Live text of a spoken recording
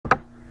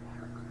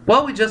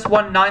Well, we just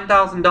won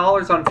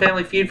 $9,000 on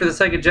Family Feud for the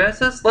Sega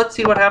Genesis. Let's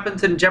see what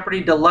happens in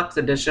Jeopardy Deluxe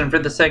Edition for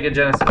the Sega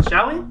Genesis,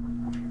 shall we?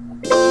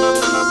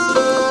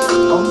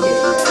 Oh,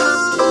 yeah.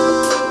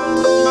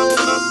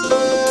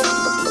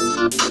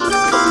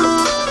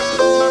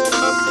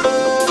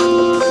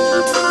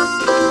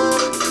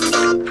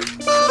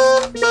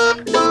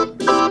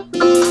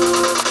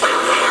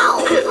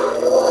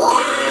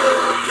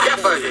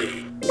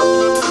 Jeopardy!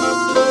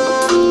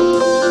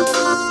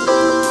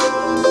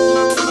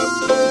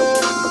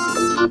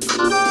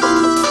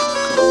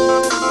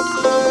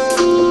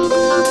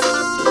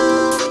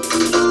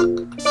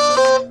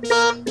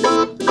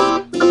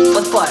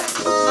 Let's play.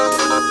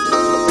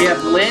 We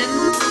have Lynn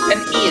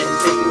and Ian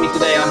taking me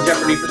today on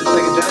Jeopardy for the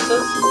Sega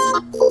Genesis.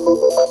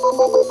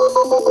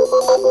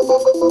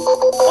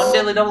 One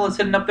daily double is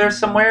hidden up there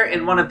somewhere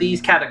in one of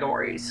these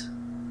categories.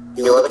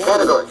 You are the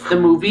categories. The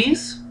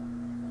movies,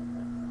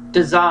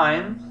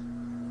 design,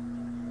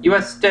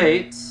 U.S.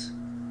 states,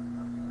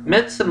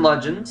 myths and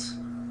legends,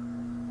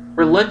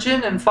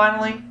 religion, and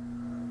finally,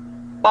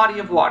 body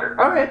of water.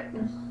 Alright.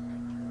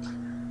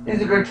 These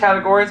are good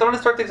categories. I'm going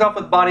to start things off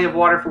with body of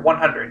water for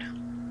 100.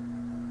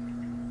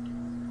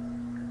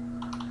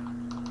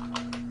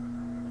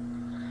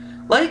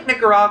 Lake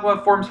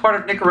Nicaragua forms part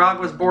of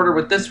Nicaragua's border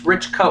with this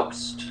rich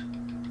coast.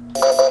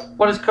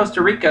 What is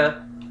Costa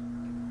Rica?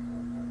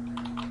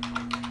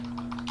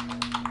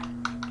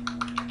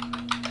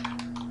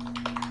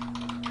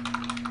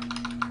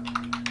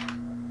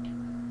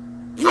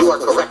 You are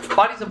correct.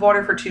 Bodies of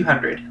water for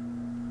 200.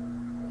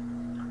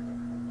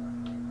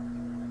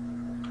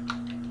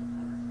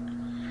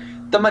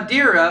 The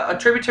Madeira, a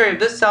tributary of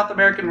this South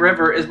American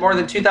river, is more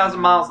than 2,000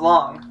 miles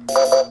long.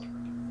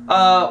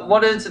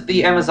 What is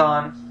the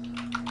Amazon?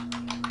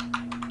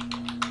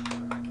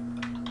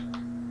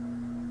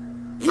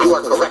 You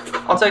are correct.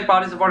 I'll take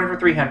bodies of water for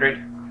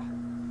 300.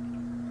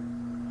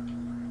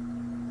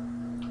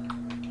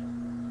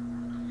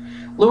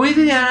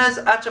 Louisiana's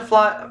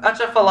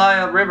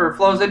Atchafalaya River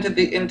flows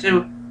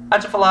into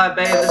Atchafalaya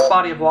Bay in this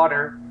body of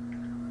water.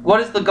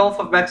 What is the Gulf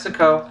of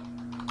Mexico?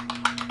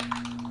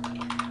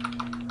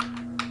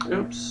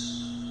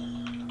 Oops.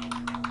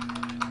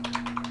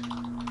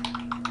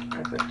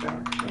 Write that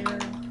down here.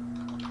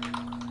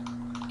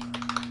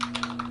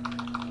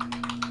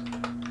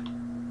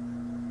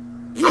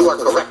 You are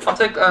correct. I'll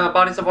take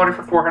bodies of water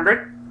for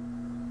 400.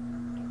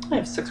 I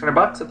have 600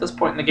 bucks at this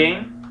point in the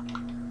game.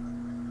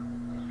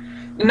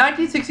 In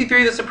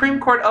 1963, the Supreme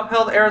Court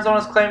upheld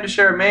Arizona's claim to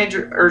share a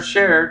major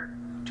share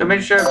of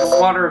the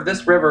water of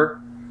this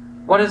river.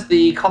 What is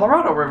the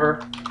Colorado River?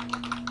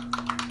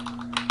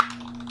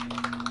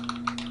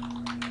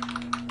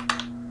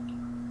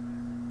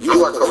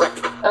 You are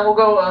correct. And we'll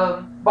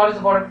go bodies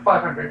of water for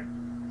 500.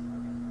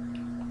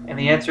 And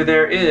the answer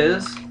there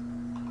is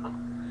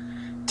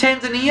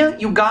Tanzania,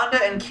 Uganda,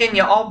 and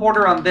Kenya all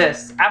border on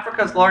this,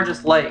 Africa's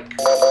largest lake.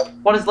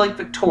 What is Lake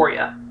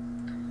Victoria?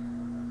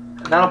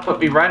 And that'll put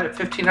me right at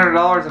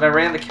 $1,500, and I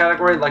ran the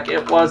category like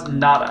it was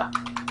nada.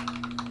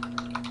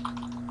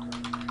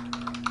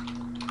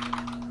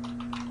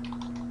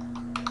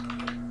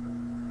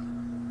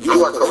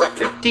 You are correct.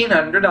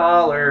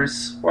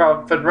 $1,500.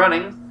 Well, I've been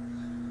running.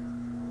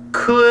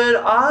 Could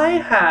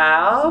I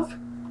have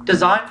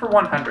design for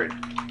 100?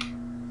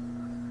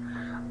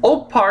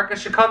 Oak Park, a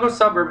Chicago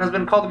suburb, has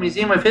been called the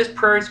museum of his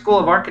Prairie School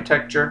of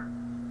Architecture.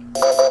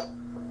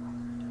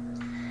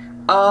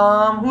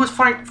 Who is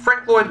Frank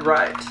Lloyd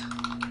Wright?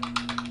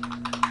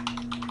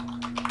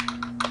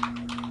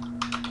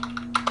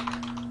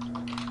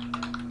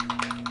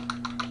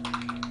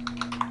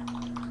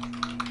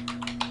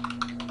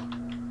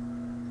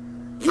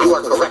 You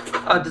are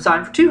correct.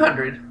 Design for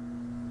 200.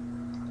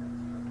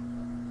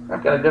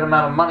 I've got a good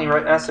amount of money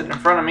right now sitting in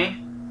front of me.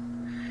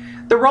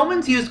 The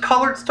Romans used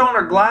colored stone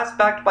or glass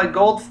backed by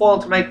gold foil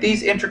to make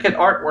these intricate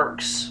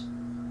artworks.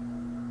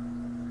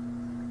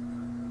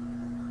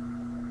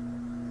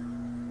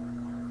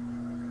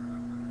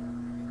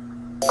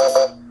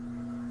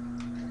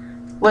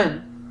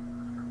 Lynn.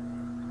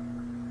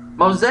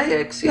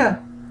 Mosaics, yeah.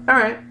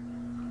 Alright.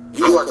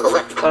 You are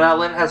correct. So now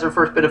Lynn has her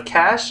first bit of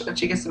cash, and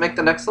she gets to make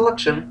the next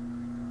selection.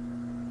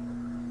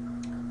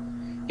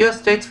 U.S.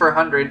 states for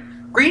 100.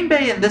 Green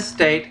Bay in this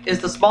state is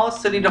the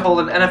smallest city to hold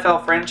an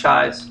NFL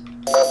franchise.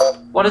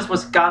 What is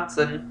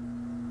Wisconsin?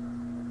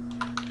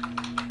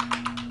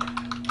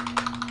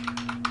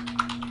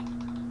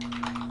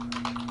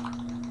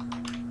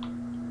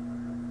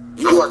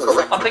 You are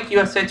correct. I'll take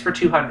U.S. states for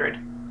 200.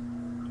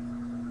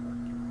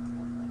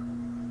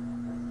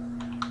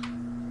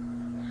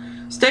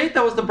 State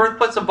that was the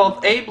birthplace of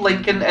both Abe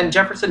Lincoln and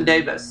Jefferson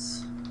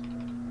Davis.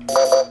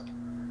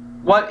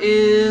 What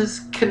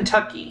is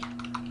Kentucky?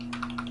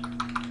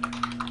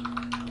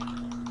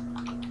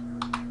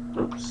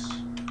 Oops.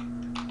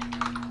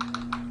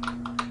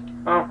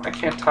 Oh, I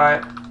can't tie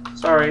it.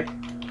 Sorry.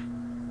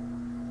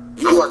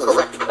 You are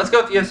correct. Let's go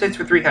with the U.S. states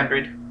for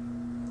 300.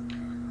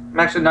 I'm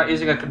actually not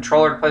using a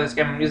controller to play this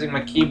game. I'm using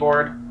my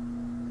keyboard.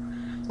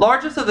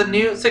 Largest of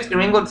the 6 New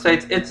England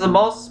states, it's the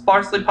most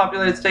sparsely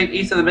populated state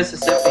east of the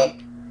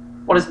Mississippi.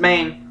 What is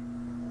Maine?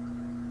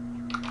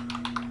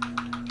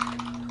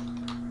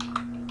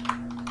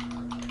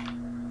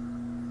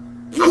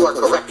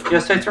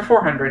 US states for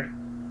 400.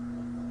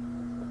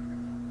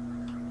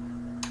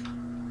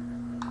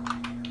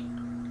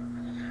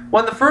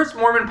 When the first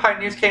Mormon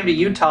pioneers came to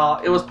Utah,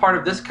 it was part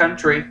of this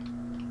country.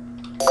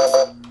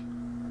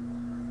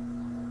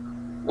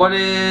 What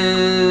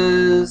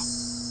is...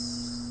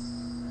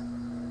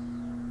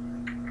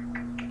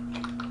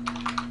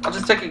 I'll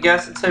just take a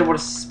guess and say what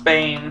is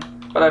Spain,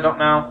 but I don't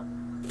know.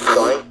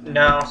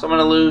 No, so I'm going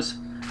to lose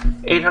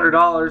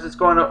 $800. It's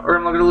going to, or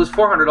I'm going to lose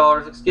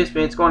 $400. Excuse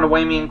me. It's going to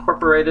Whammy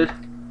Incorporated.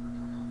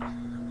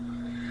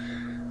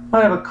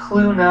 I have a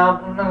clue now,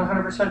 but I'm not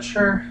 100%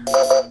 sure.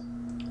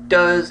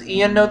 Does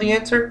Ian know the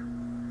answer?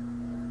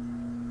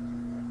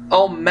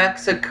 Oh,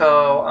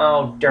 Mexico.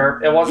 Oh,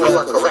 derp. It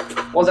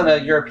wasn't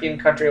a European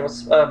country. It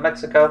was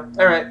Mexico.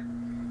 All right.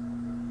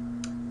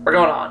 We're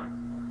going on.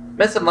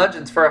 Myths and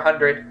legends for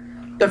 100.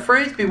 The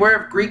phrase "beware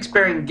of Greeks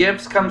bearing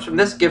gifts" comes from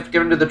this gift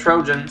given to the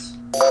Trojans.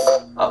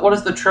 What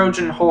is the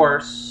Trojan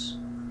horse?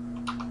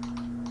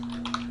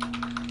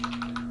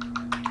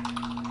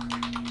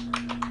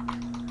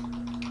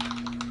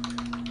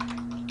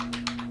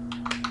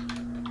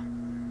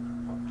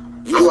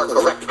 You are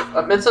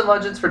correct. Myths and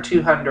legends for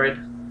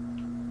 200.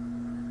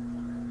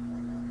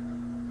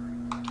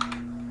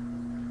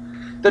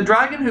 The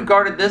dragon who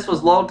guarded this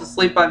was lulled to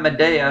sleep by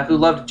Medea, who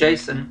loved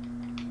Jason.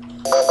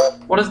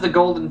 What is the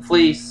golden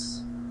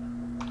fleece?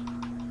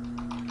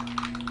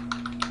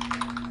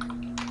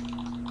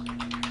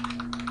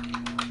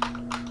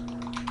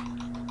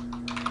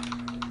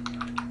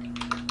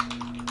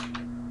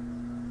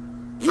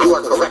 You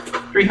are correct.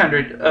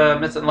 300.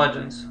 Myths and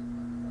legends.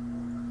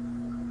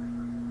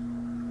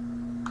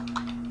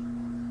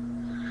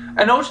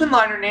 An ocean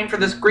liner named for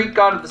this Greek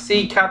god of the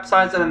sea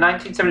capsized in a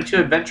 1972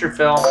 adventure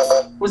film.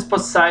 It was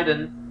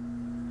Poseidon.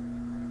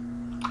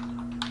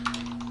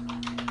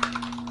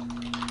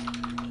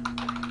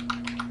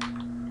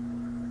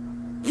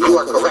 You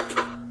are correct.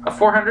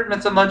 400.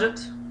 Myths and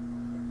legends.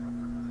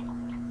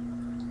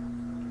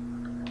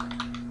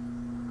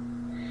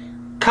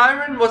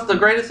 Chiron was the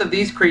greatest of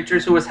these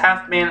creatures, who was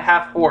half man,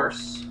 half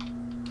horse.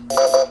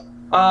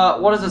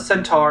 What is a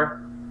centaur?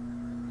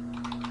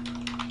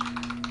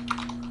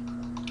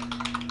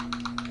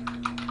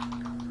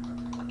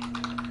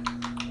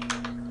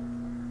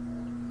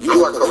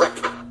 You are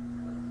correct.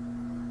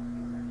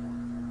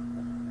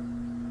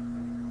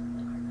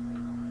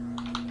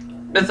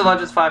 Myths and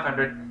legends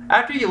 500.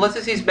 After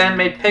Ulysses' men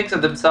made pigs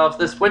of themselves,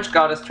 this witch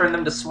goddess turned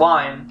them to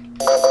swine.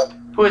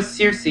 Who is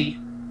Circe?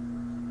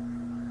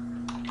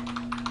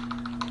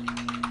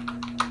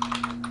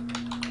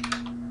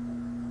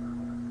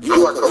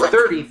 You are correct.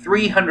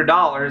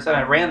 $3,300, and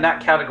I ran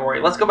that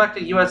category. Let's go back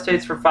to U.S.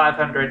 states for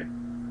 500.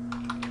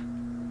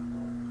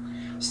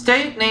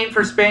 State named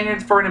for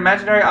Spaniards for an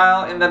imaginary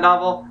isle in the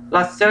novel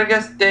Las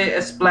Sergas de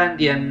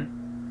Esplandian.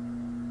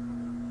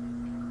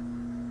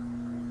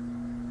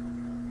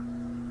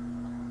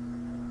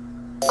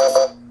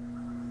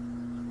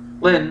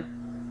 Lynn.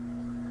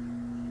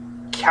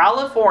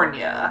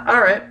 California.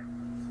 Alright.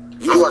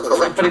 You are I'm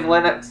correct. putting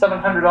Lynn at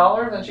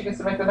 $700, and she gets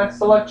to make the next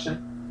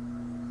selection.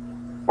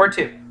 Or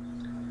 2.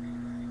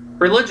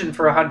 Religion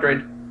for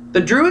 100. The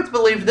Druids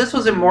believed this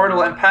was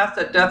immortal and passed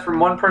at death from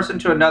one person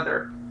to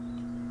another.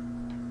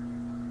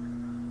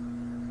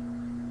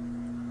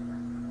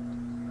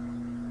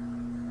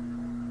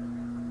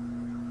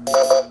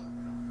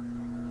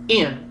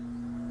 Ian.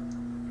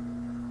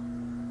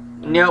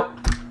 Nope.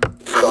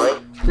 Sorry.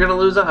 You're gonna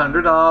lose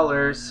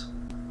 $100.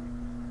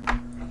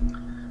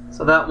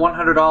 So that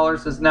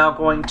 $100 is now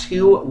going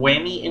to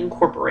Whammy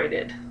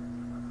Incorporated.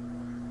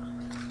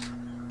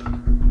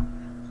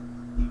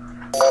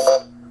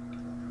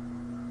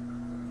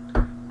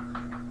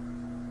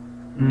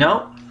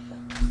 Nope.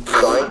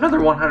 Sorry. Another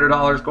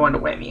 $100 going to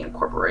Whammy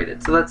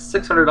Incorporated. So that's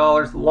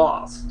 $600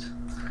 lost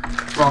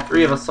from all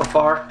three of us so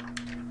far.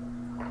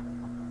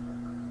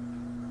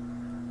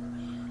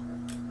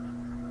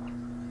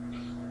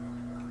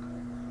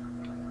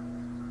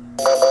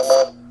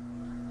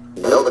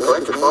 No, the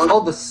correct response.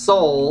 Oh, the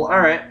soul.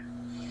 Alright.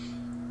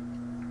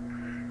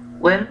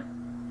 Lynn?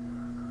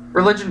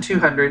 Religion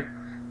 200.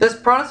 This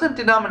Protestant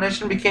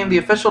denomination became the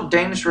official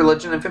Danish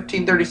religion in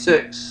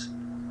 1536.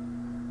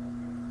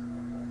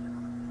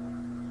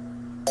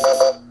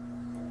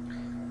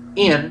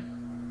 Ian?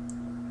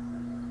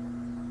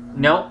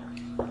 Nope.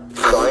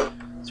 Sorry.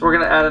 So we're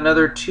going to add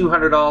another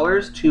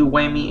 $200 to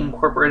Whammy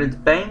Incorporated's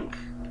bank.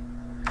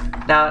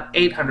 Now at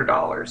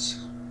 $800.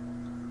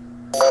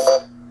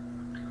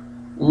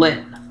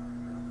 Lynn.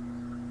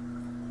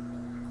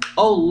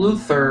 Oh,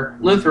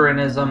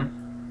 Lutheranism.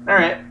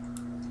 Alright.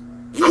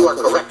 You are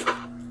correct.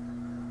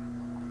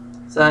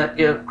 So that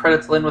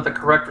credits Lynn with a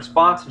correct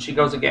response, and she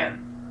goes again,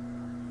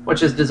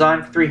 which is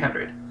designed for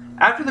 300.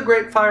 After the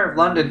Great Fire of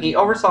London, he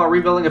oversaw a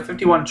rebuilding of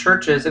 51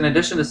 churches in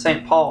addition to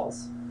St.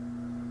 Paul's.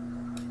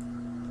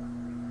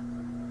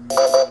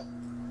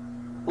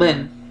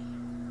 Lynn.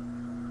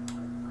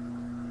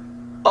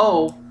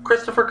 Oh,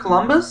 Christopher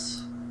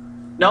Columbus?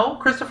 No,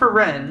 Christopher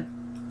Wren.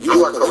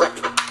 You are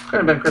correct. Could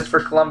have been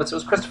Christopher Columbus. It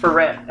was Christopher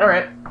Wren.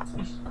 Alright.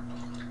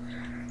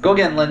 Go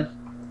again, Lynn.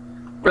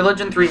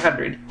 Religion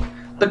 300.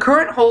 The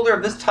current holder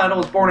of this title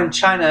was born in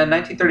China in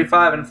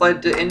 1935 and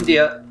fled to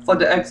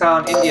exile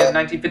in India in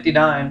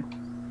 1959.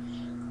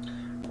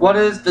 Who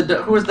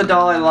is the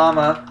Dalai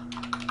Lama?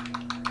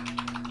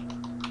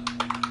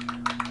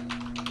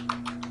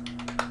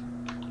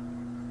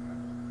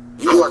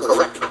 You are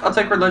correct. I'll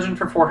take religion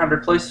for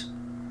 400, please.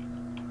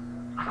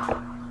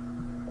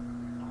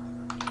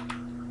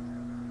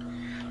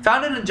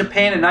 Founded in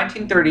Japan in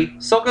 1930,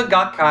 Soka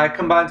Gakkai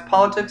combines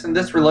politics and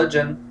this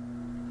religion.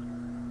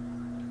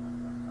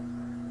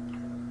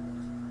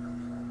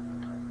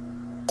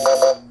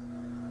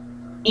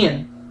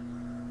 Ian.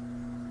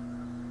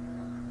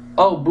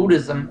 Oh,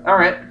 Buddhism.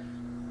 Alright.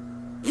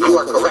 You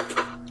are correct.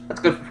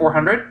 That's good for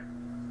 400.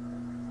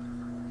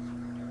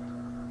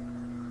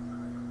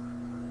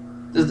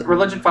 This is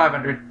religion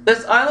 500.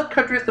 This island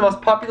country is the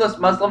most populous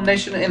Muslim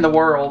nation in the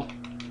world.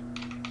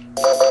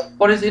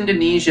 What is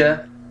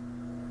Indonesia?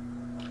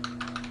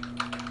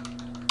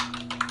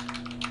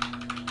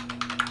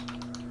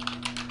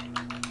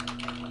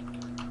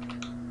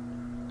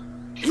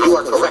 You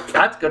are correct.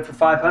 That's good for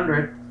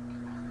 500.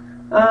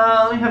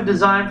 Let me have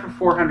design for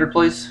 400,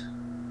 please.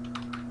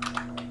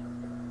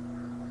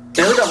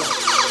 Daily double.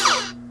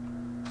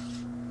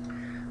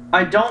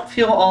 I don't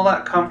feel all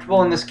that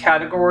comfortable in this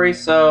category,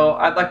 so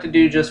I'd like to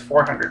do just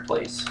 400,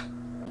 please.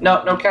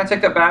 No, can I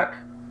take that back?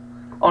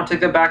 I won't take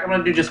that back. I'm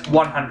going to do just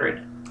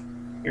 100.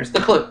 Here's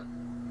the clue.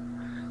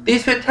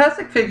 These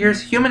fantastic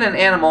figures, human and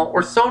animal,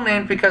 were so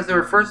named because they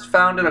were first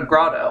found in a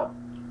grotto.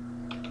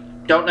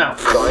 Don't know.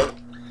 Sign.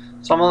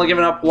 So I'm only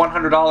giving up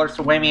 $100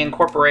 to Whammy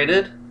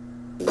Incorporated.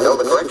 Know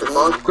the correct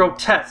response?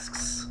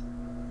 Grotesques.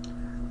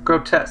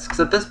 Grotesques.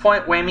 At this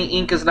point, Whammy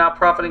Inc. is now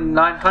profiting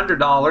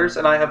 $900,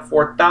 and I have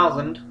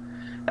 $4,000.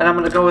 And I'm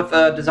going to go with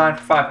design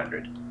for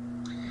 500.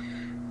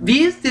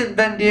 Vies de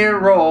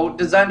Vendero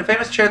designed a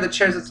famous chair that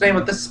shares its name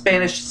with this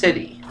Spanish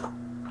city.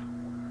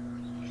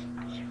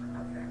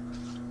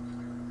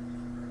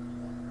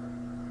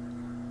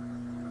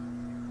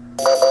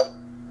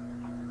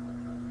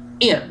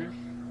 Ian.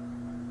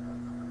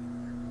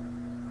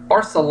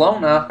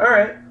 Barcelona.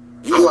 Alright.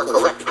 You are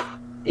correct.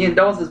 Ian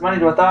doubles his money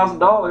to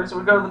 $1,000, so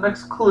we go to the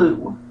next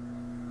clue.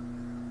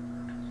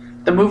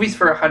 The movie's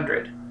for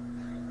 100.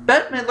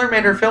 Bette Midler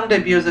made her film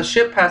debut as a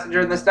ship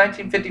passenger in this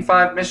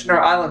 1955 Missioner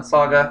Island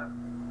saga.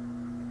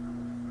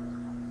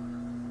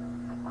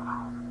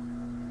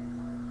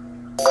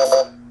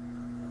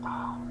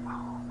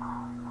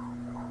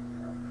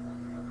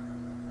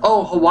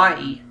 Oh,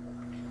 Hawaii.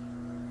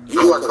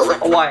 You are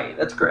correct. Hawaii,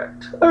 that's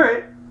correct.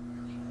 Alright.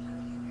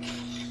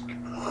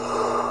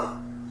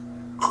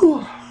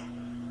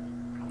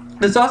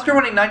 This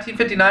Oscar-winning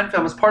 1959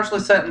 film is partially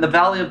set in the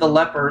Valley of the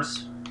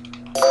Lepers.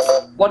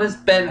 What is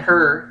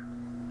Ben-Hur?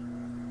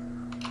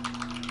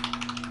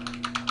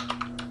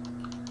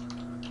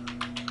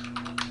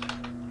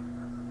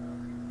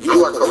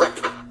 You are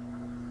correct.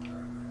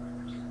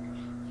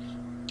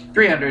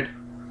 300.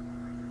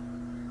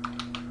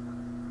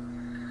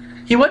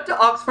 He went to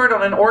Oxford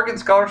on an Oregon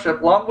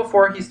scholarship long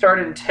before he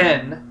started in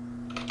 10.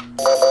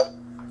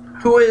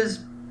 Who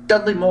is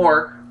Dudley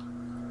Moore?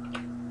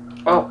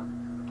 Oh.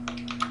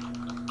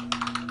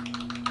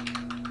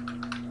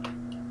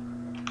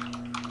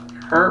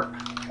 Herp.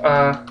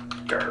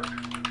 Derp.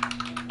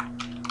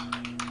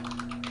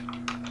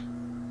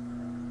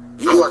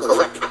 You are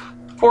correct.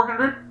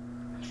 400?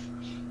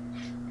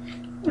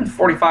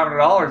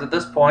 $4,500 at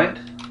this point.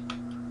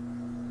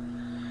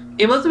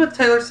 Elizabeth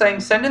Taylor sang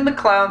 "Send in the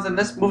Clowns" in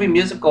this movie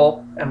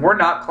musical, and we're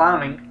not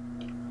clowning.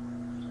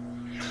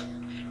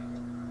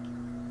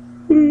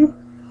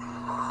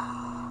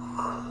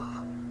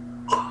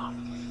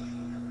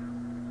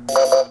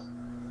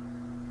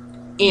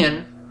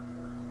 Ian.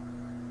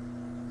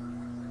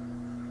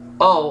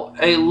 Oh,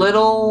 a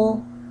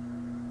little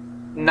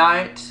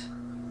night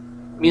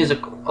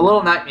musical. A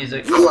little night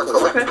music. You are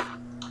correct. Okay.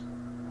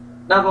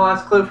 Now the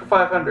last clue for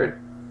 500.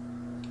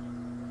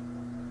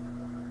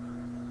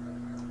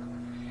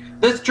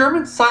 This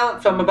German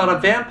silent film about a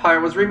vampire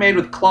was remade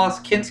with Klaus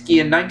Kinski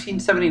in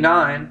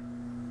 1979.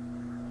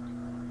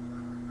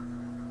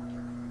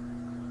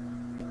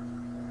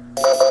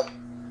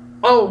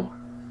 Oh.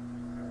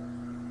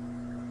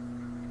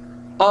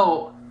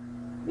 Oh.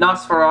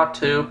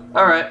 Nosferatu.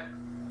 Alright.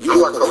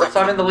 You are correct.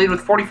 So I'm in the lead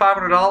with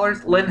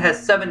 $4,500. Lynn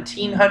has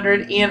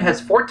 $1,700. Ian has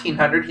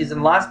 $1,400. He's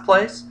in last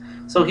place.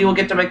 So he will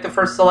get to make the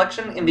first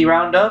selection in the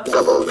round of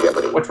Double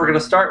Jeopardy. which we're going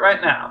to start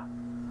right now.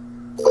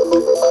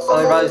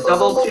 Value values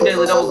double, 2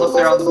 daily doubles up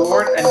there on the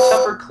board, and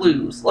tougher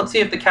clues. Let's see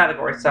if the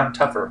categories sound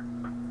tougher.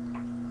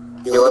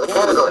 You are the The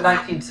category.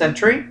 19th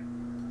century,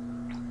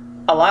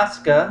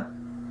 Alaska,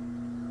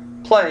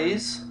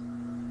 plays,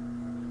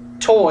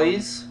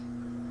 toys,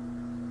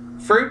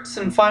 fruits,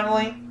 and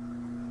finally,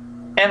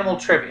 animal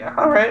trivia.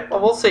 Alright, well,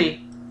 we'll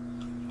see.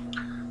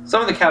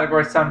 Some of the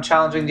categories sound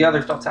challenging, the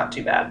others don't sound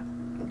too bad.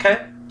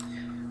 Okay?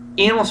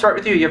 Ian, we'll start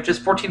with you. You have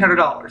just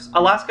 $1,400.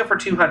 Alaska for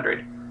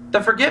 $200.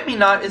 The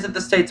forget-me-not isn't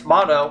the state's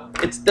motto,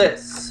 it's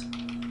this.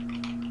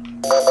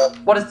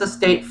 What is the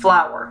state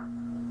flower?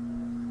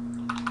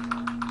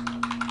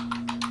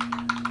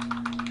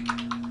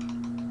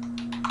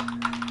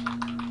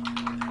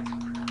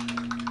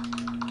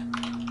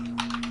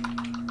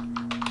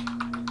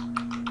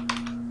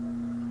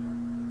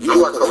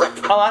 You are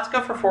correct.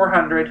 Alaska for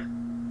 400.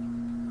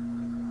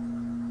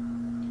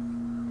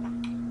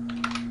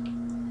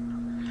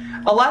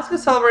 Alaska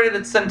celebrated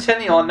its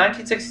centennial in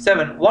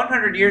 1967,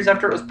 100 years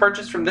after it was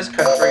purchased from this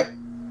country.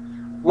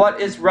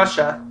 What is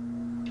Russia?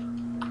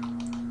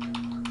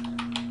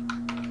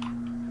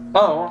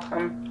 Oh,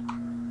 I'm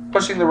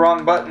pushing the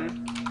wrong button.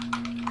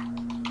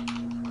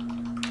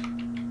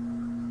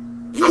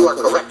 You are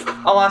correct.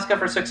 Alaska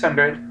for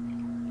 600.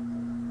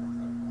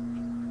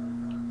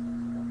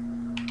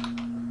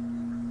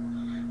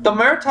 The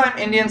maritime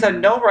Indians had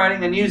no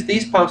writing and used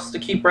these posts to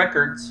keep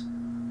records.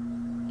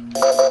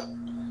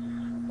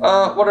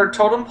 What are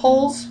totem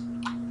poles?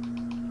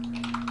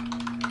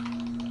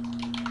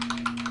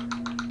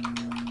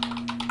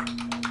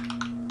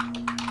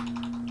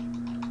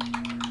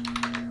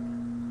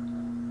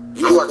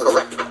 You are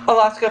correct.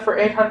 Alaska for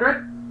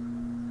 800.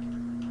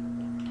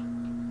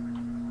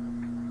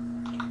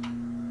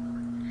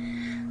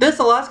 This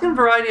Alaskan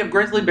variety of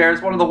grizzly bear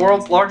is one of the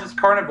world's largest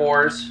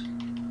carnivores.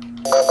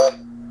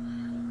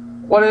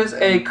 What is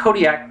a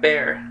Kodiak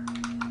bear?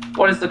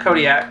 What is the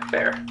Kodiak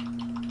bear?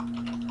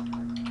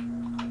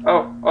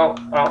 Oh.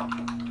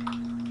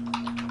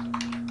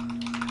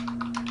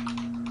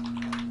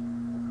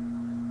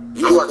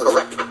 You are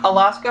correct.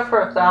 Alaska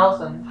for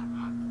 1,000.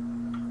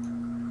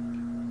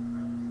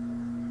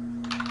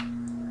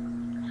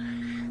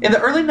 In the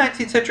early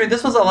 19th century,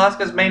 this was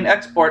Alaska's main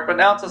export, but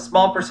now it's a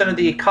small percent of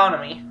the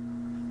economy.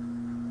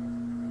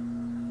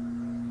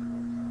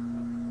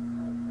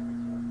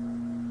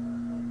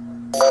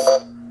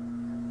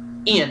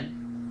 Ian.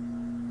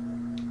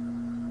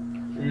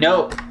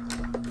 Nope.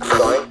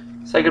 Sorry.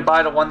 Say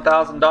goodbye to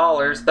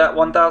 $1,000. That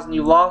 $1,000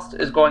 you lost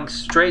is going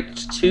straight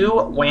to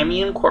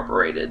Whammy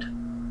Incorporated.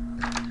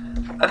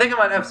 I think I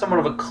might have somewhat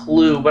of a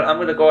clue, but I'm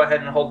going to go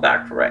ahead and hold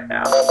back for right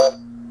now.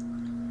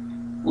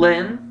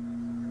 Lynn?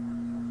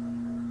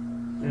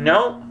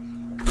 Nope.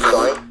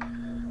 Sorry.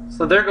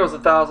 So there goes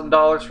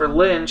 $1,000 for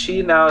Lynn.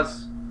 She now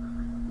is...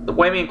 The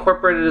Whammy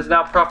Incorporated is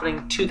now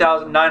profiting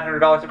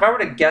 $2,900. If I were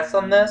to guess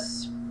on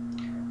this,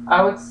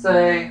 I would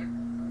say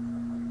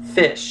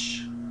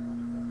fish.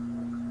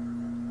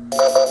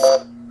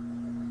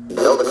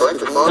 No, the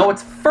correct response. No,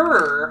 it's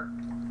fur.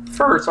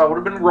 Fur, so I would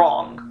have been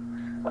wrong.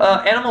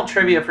 Animal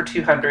trivia for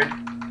 200.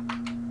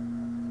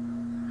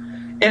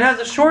 It has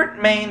a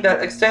short mane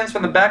that extends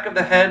from the back of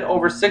the head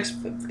over 6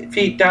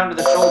 feet down to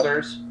the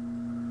shoulders.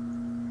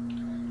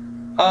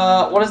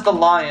 What is the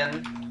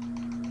lion?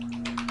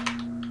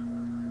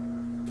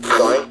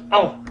 Sorry.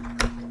 Oh,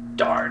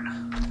 darn.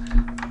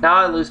 Now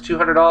I lose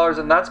 $200,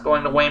 and that's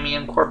going to Whammy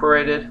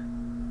Incorporated.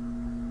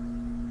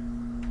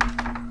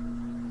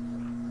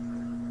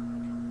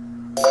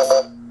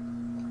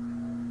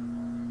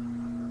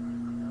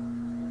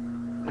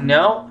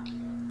 No.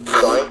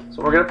 Sorry.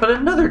 So we're going to put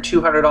another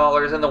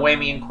 $200 in the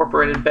Whammy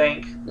Incorporated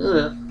bank.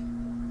 Ugh.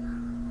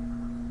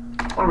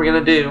 What are we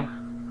going to do?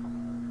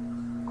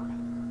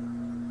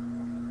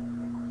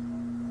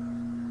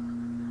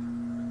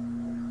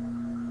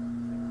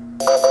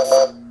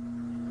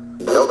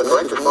 No, the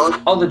correct response.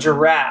 Oh, the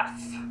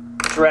giraffe.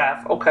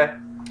 Giraffe, okay.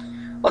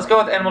 Let's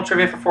go with animal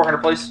trivia for 400,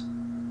 please.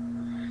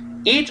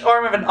 Each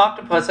arm of an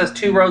octopus has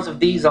 2 rows of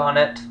these on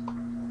it.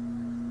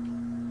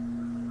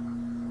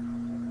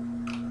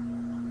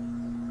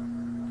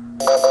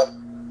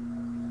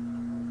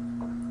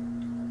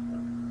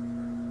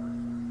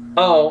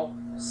 Oh,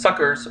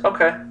 suckers.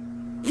 Okay.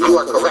 You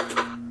are correct.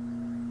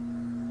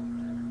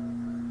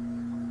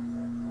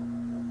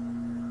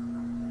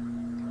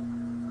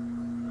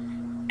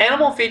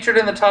 Animal featured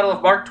in the title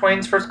of Mark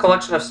Twain's first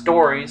collection of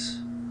stories.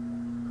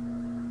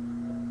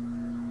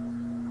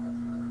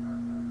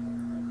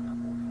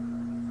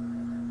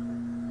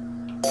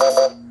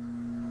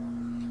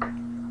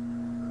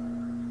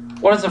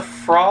 What is a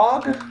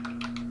frog?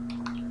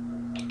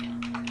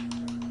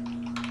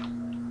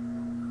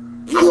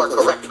 You are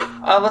correct.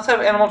 Let's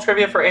have animal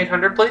trivia for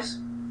 800, please.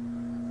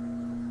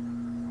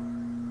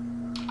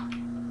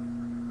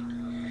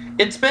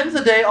 It spends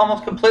the day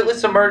almost completely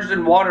submerged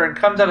in water and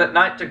comes out at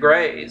night to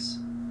graze.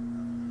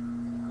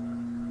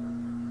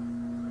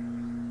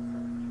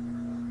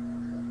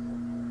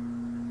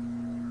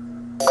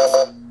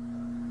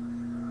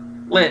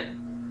 Lynn.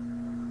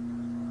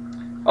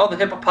 Oh, the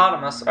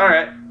hippopotamus.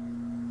 Alright.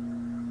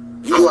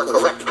 You are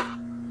correct.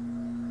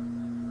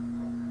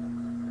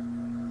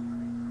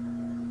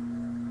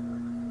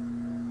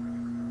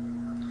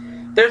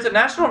 There's a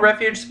national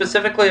refuge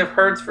specifically of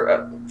herds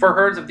for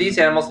herds of these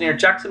animals near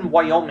Jackson,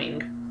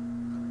 Wyoming.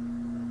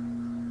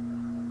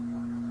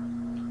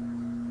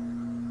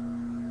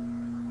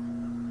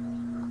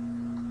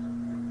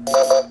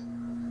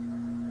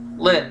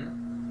 Lynn.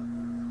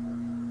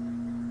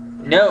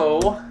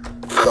 No.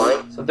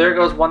 Sorry. So there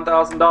goes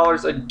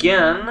 $1,000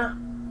 again.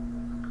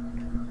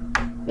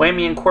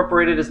 Whammy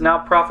Incorporated is now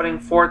profiting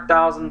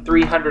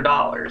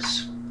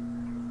 $4,300.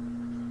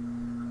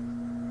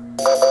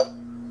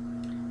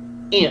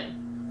 Ian.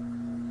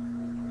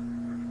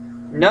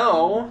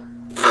 No.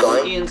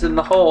 Sorry. Ian's in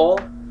the hole.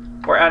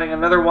 We're adding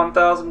another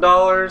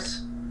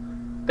 $1,000.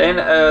 Then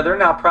they're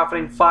now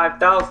profiting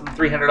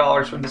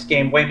 $5,300 from this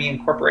game. Whammy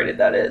Incorporated,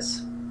 that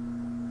is.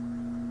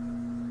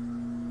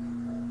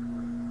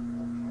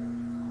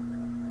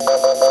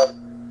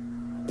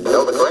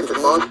 Know the correct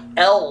response?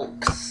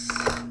 Elks.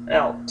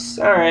 Elks.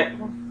 Alright.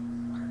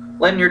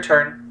 Lynn, your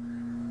turn.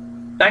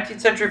 19th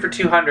century for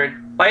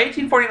 200. By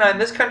 1849,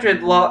 this country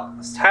had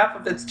lost half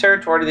of its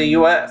territory to the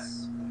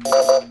U.S.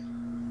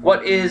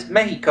 What is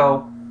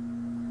Mexico?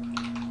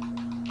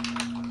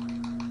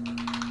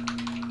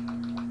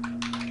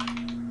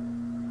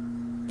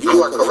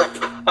 You are correct.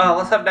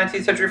 Let's have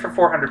 19th century for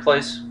 400,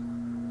 please.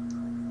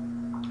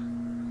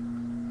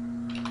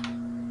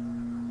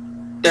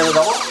 There we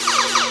go.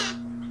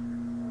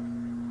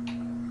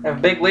 I have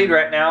a big lead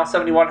right now,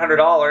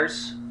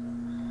 $7,100.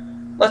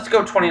 Let's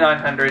go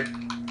 2,900.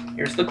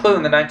 Here's the clue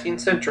in the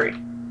 19th century.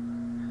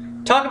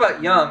 Talk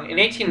about young. In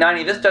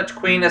 1890, this Dutch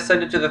queen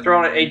ascended to the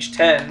throne at age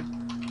 10.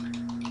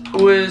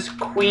 Who is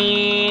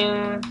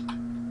Queen...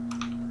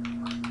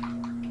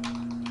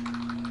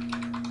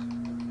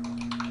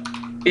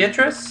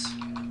 Beatrice?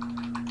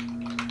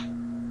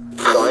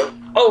 Sorry.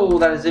 Oh,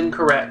 that is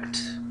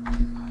incorrect.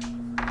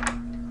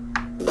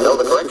 Know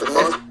the correct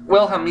response? It's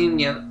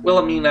Wilhelmina.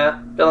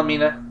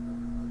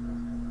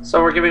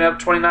 So we're giving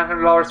up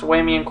 $2,900 to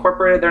Whammy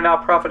Incorporated. They're now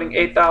profiting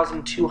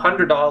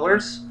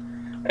 $8,200.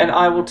 And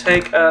I will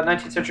take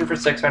 19th century for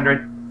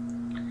 600.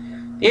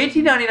 The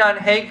 1899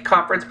 Hague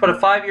Conference put a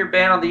 5-year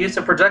ban on the use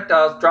of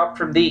projectiles dropped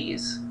from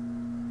these.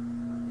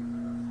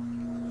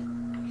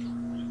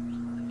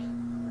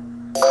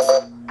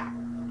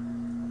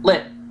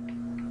 Lynn.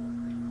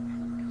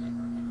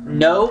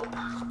 Nope.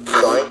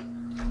 Sorry.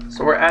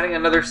 So we're adding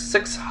another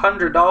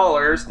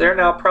 $600. They're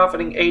now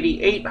profiting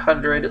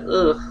 $8,800.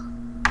 Ugh.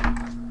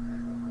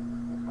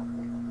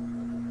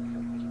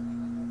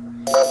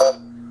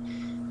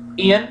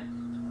 Ian?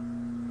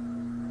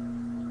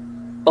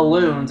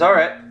 Balloons,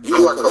 alright.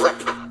 You are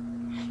correct.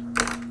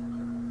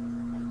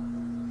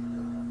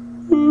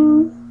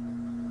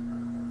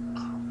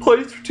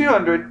 Plays for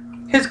 200.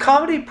 His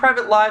comedy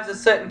Private Lives is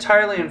set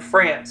entirely in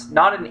France,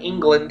 not in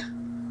England.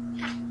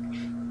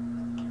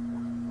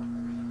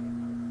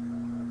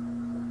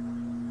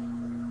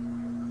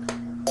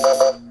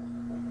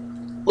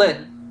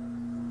 Lynn?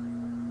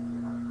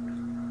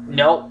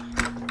 Nope.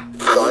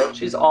 Sorry.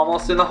 She's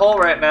almost in the hole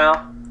right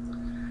now.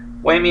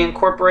 Whammy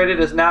Incorporated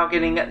is now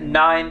getting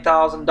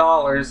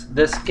 $9,000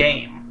 this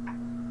game.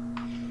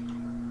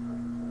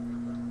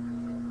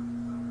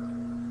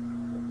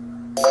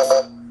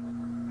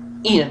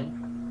 Ian.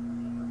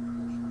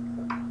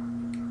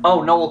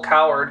 Oh, Noel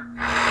Coward.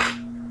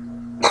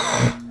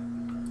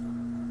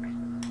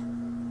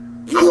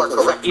 You are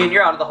correct. Ian,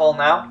 you're out of the hole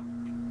now.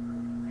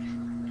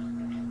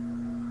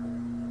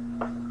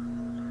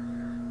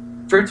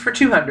 Fruits for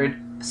 200.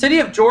 The city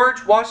of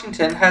George,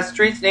 Washington has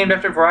streets named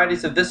after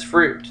varieties of this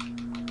fruit.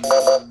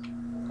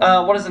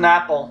 What is an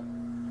apple?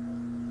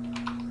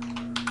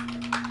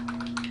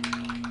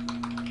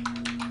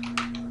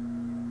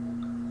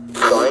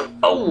 Sorry.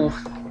 Oh,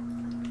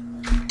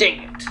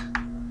 dang it.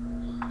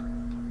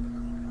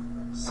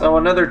 So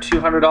another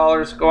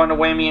 $200 going to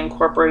Whammy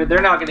Incorporated.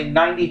 They're now getting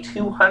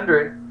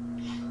 $9,200.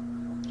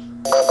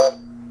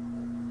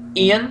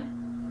 Ian?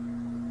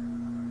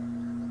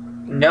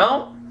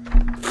 No?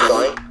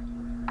 Sorry.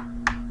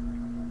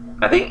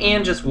 I think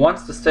Ian just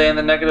wants to stay on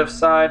the negative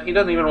side. He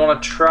doesn't even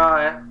want to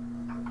try.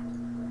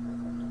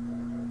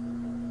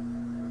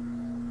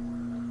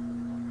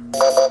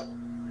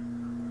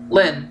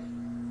 Lynn.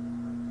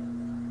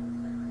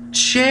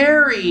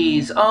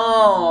 Cherries!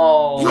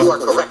 Oh! You are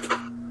correct.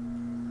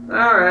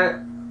 Alright.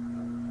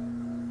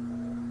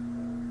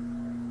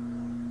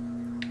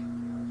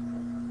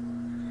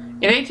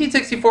 In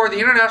 1864, the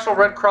International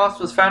Red Cross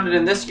was founded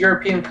in this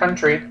European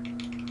country.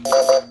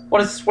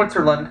 What is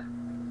Switzerland?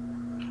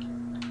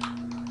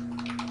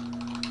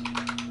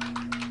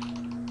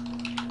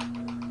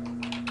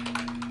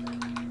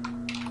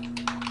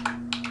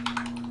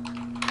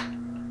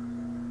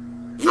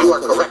 You are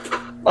correct.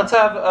 Let's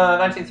have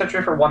 19th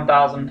century for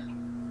 1,000.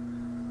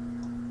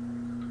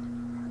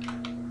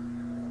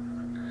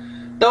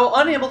 Though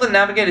unable to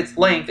navigate its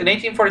length, in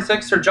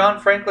 1846 Sir John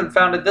Franklin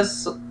founded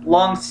this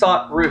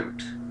long-sought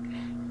route.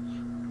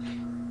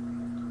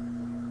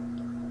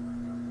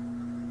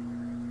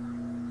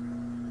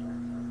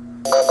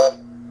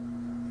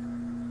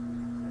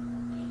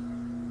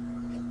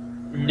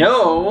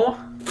 No.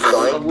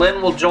 Sorry. So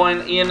Lynn will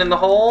join Ian in the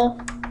hole.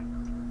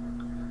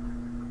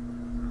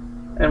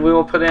 And we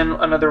will put in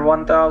another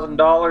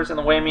 $1,000 in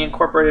the Whammy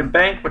Incorporated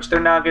Bank, which they're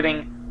now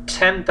getting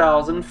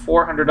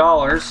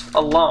 $10,400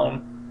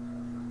 alone.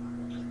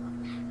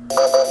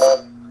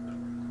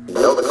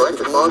 Know the correct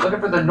response? Looking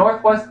for the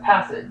Northwest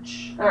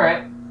Passage.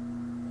 Alright.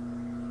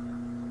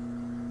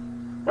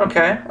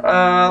 Okay,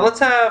 let's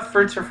have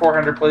fruits for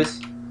 400, please.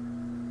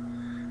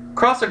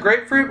 Cross a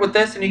grapefruit with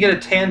this and you get a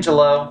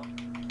tangelo.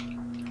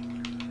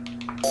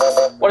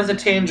 What is a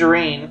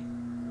tangerine?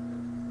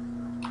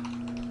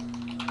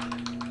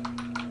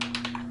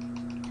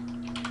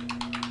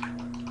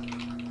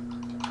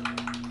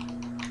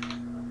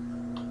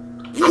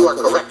 You are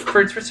correct.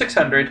 Fruits for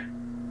 600.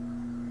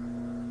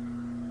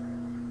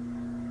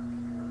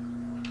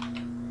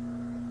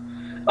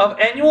 Of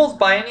annuals,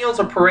 biennials,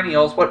 or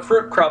perennials, what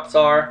fruit crops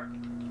are?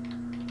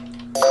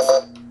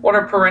 What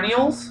are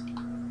perennials?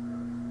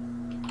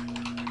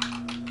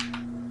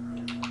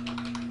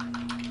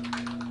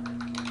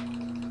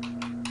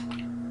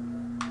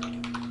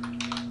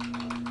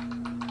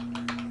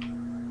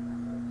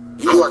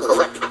 You are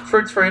correct.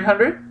 Fruits for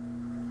 800.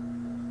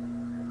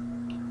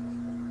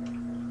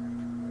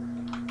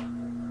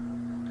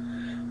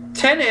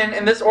 Tannin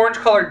in this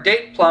orange-colored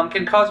date plum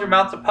can cause your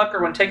mouth to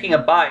pucker when taking a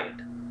bite.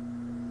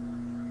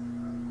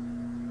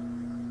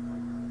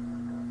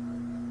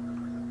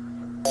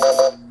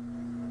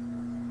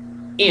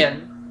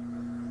 Ian.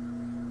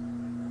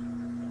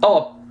 Oh,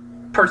 a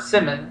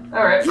persimmon.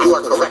 Alright. You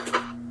are correct.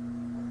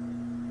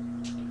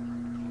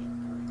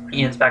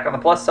 Ian's back on the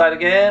plus side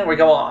again. We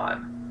go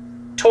on.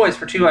 Toys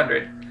for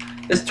 200.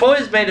 This toy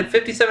is made of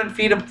 57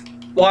 feet of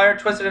wire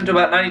twisted into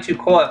about 92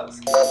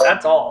 coils.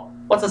 That's all.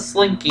 What's a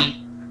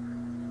slinky?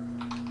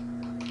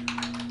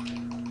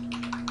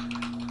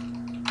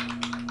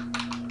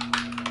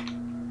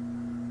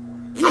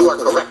 You are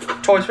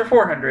correct. Toys for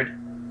 400.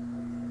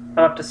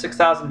 I'm up to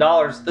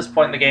 $6,000 at this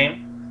point in the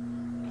game.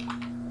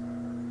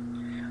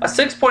 A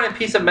 6-pointed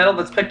piece of metal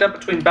that's picked up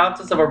between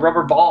bounces of a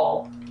rubber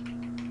ball.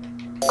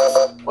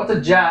 What's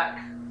a jack?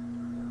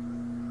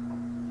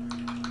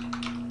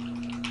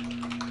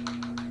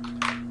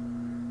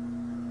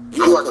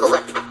 You are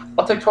correct.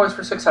 I'll take toys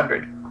for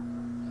 600.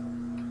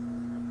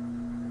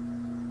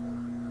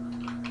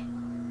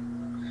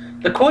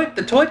 The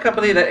toy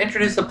company that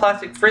introduced the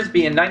plastic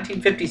frisbee in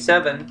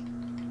 1957.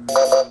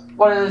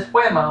 What is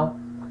Whammo?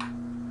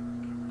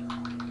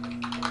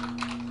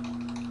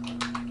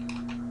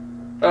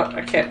 Oh,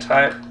 I can't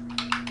type.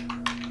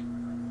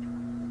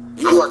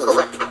 You are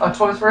correct.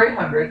 Toys for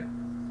 800.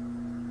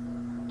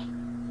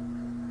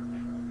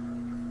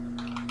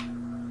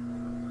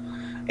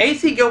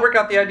 A.C. Gilbert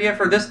got the idea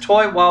for this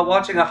toy while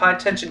watching a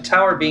high-tension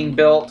tower being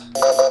built.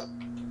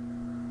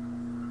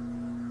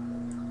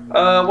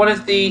 What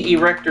is the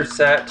erector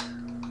set?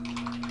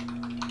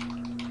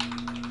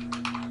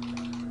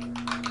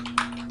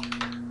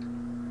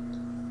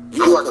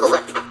 You are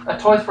correct.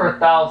 Toys for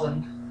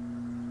 1,000.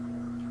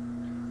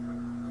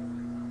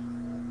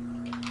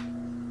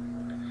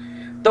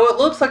 Though it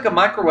looks like a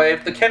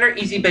microwave, the Kenner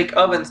Easy Bake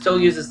Oven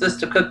still uses this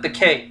to cook the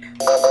cake.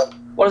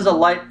 What is a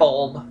light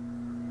bulb?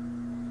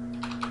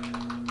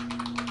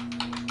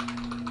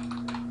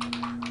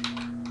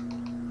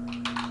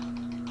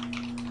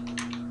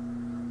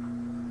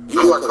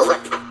 You are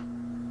correct.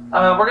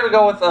 We're gonna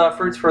go with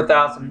fruits for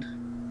 1,000.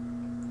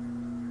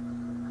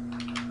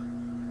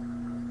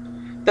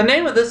 The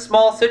name of this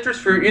small citrus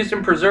fruit used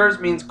in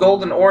preserves means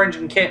golden orange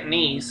in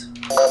Cantonese.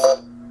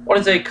 What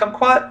is a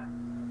kumquat?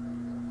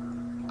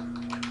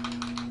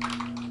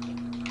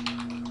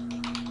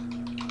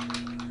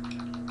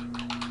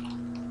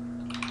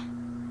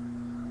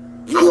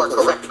 You are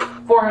correct.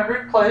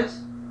 400,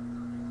 please.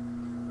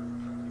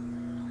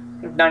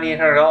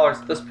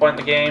 $9,800 at this point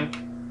in the game.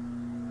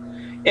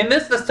 In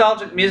this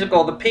nostalgic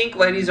musical, the Pink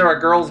Ladies are a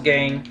girls'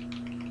 gang.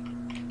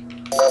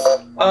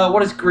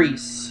 What is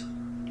Grease?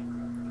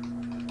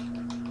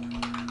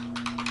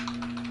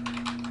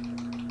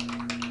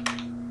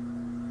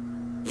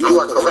 You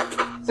are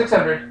correct.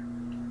 600.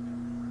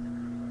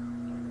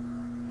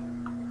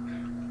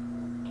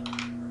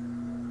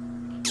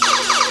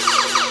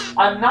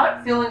 I'm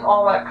not feeling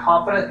all that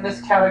confident in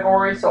this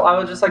category, so I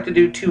would just like to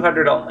do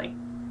 200 only.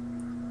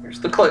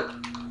 Here's the clue.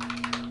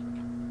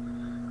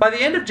 By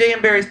the end of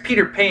J.M. Barrie's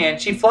Peter Pan,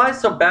 she flies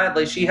so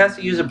badly she has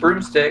to use a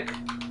broomstick.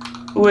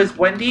 Who is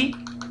Wendy?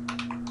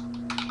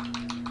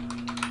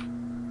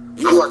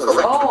 You are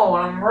correct. Oh,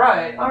 I'm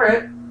right.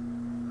 Alright.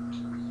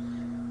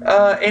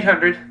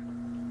 800.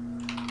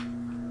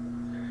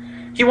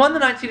 He won the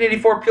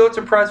 1984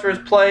 Pulitzer Prize for his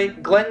play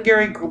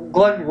Glengarry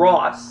Glen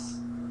Ross.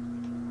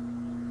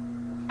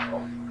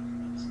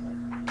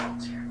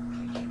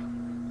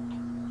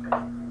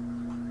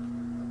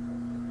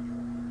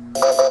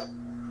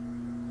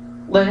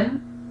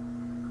 Lynn.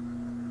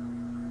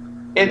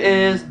 It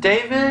is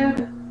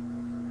David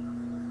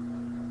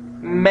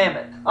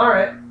Mamet.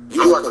 Alright.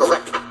 You are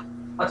correct.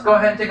 Let's go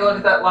ahead and take a look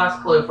at that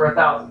last clue for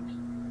 1,000.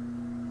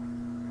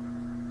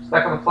 Just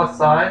back on the plus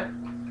side.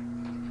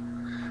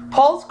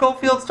 Paul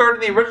Scofield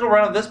starred in the original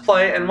run of this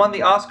play and won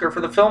the Oscar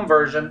for the film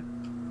version.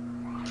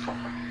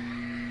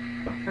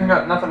 I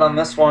got nothing on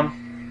this one.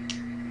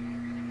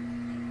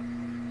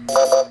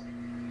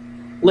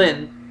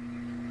 Lynn.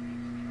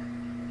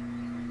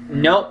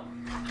 Nope.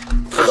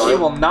 She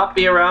will not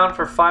be around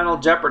for Final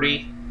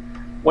Jeopardy.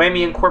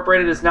 Whammy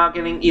Incorporated is now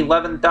getting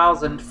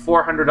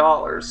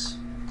 $11,400.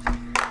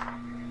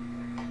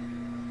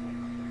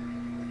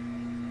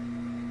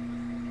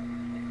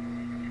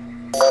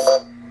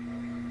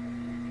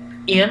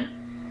 Ian?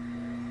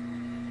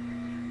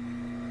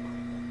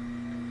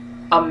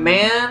 A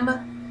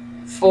man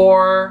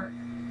for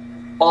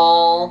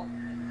all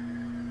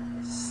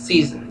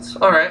seasons.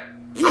 Alright.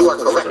 You are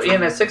correct. So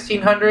Ian has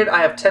 1,600.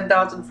 I have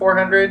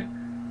 10,400.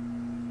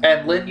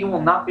 And Lynn, you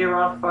will not be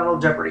around for Final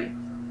Jeopardy.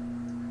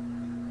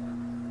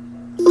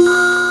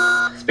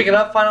 Speaking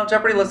of Final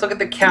Jeopardy, let's look at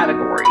the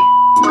category.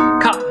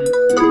 Cotton.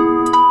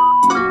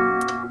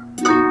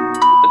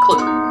 The clue.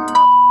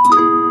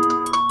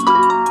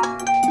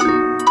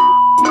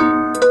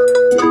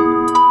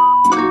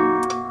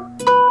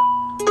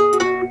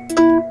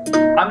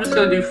 I'm just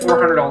going to do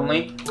 400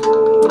 only.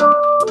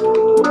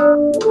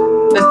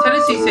 This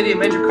Tennessee city, a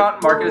major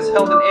cotton market, has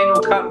held an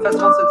annual cotton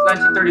festival since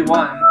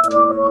 1931.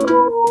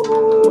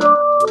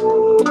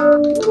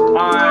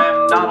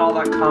 I'm not all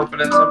that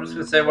confident, so I'm just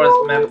going to say, what is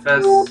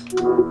Memphis?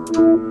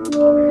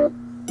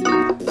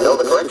 Know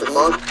the correct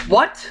response?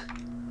 What?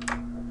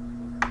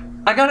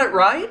 I got it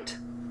right?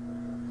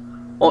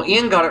 Well,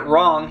 Ian got it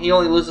wrong. He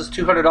only loses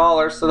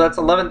 $200, so that's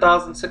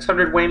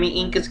 $11,600 Whammy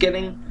Inc. is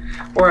getting,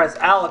 whereas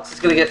Alex is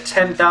going to get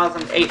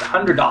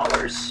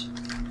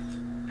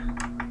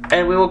 $10,800.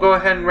 And we will go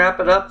ahead and wrap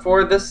it up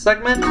for this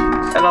segment,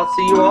 and I'll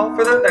see you all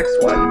for the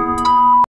next one.